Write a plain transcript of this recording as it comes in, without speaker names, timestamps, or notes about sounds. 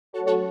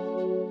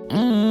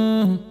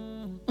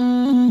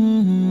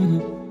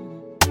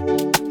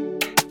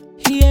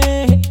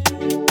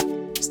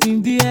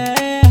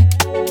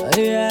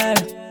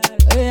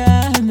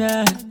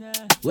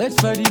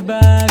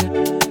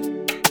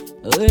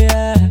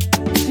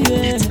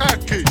It's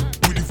AK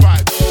with the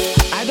vibe.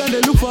 I don't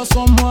dey look for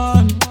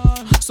someone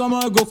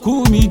go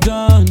cool me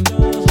down.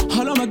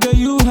 All I'ma get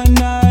you and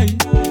I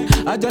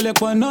don't like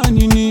one on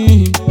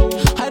nini.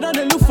 I don't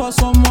dey look for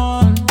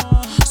someone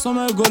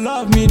go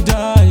love me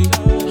die.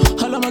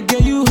 All I'ma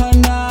get you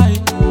and I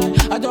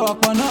don't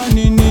like one on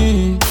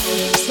nini.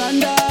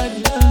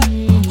 Standard,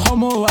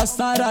 homo a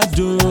standard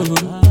do.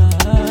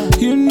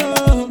 You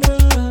know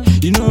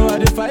I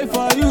dey fight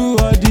for you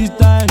all this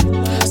time.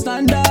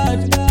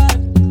 Standard,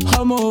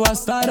 homo a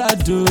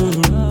standard do.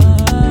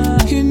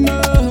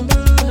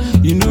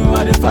 You know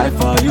I dey fight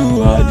for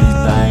you all this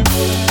time.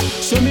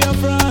 Show me your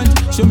front,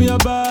 show me your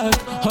back.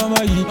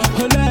 Homo yi,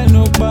 hole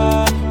no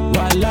ba,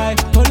 walai,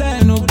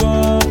 hole no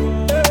gun.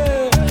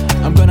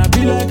 I'm gonna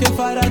be like a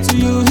father to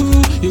you,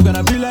 you're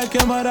gonna be like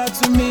a mother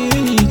to me.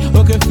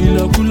 Okay, feel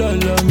up, cool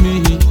love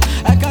me.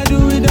 I can't do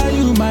without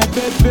you, my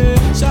baby.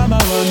 Shama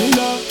want me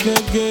love,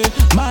 baby.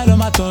 My love,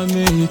 my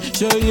tummy,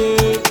 show you.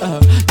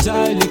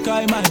 Jolly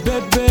kai, my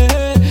baby.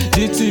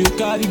 The two you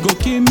carry go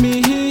kill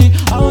me.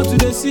 I want to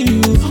dey see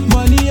you,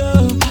 money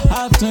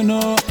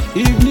afternoon,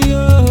 evening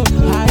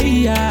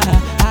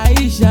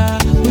Aisha,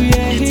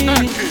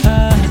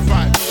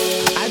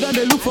 I don't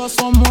dey look for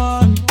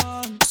someone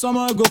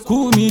go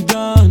cool me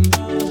down.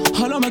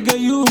 All I'ma get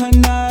you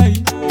and I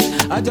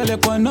just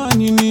like one on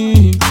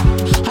me.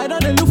 I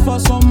don't dey look for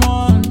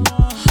someone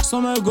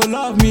go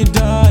love me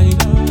die.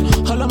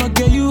 All I'ma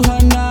get you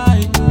and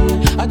I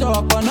just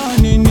like one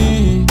on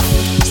me.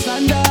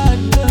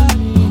 Standard,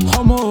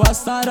 homo a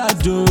standard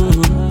do.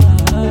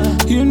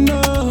 You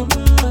know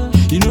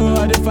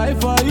I dey fight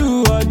for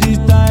you all this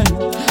time.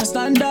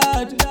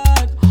 Standard,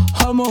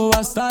 homo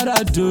a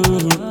standard do.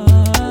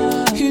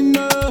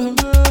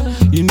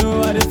 You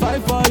know I dey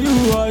fight for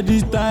you all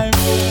this time.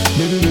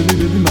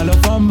 Baby, my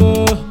love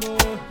fumble.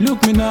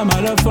 Look me now, my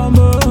love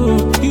fumble.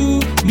 You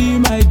be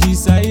my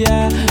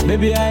desire.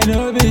 Baby, I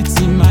know it's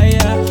in my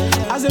eye.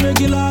 I say make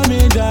you love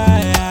me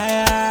die.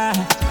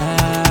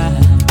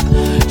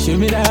 Show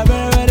me that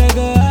better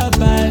go up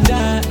and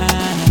down.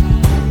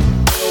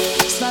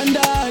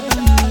 Standard,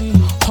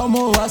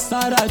 homo a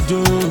standard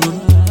do.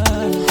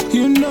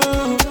 You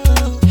know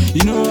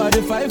I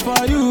dey fight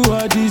for you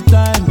all this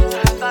time.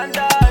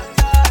 Standard,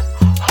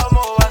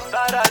 homo a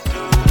standard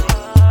do.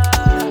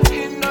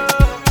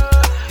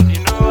 You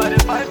know I dey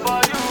fight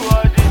for you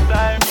all this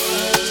time.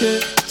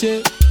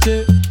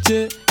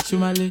 Che,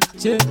 shumale,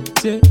 che,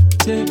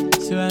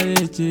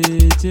 shumale, che.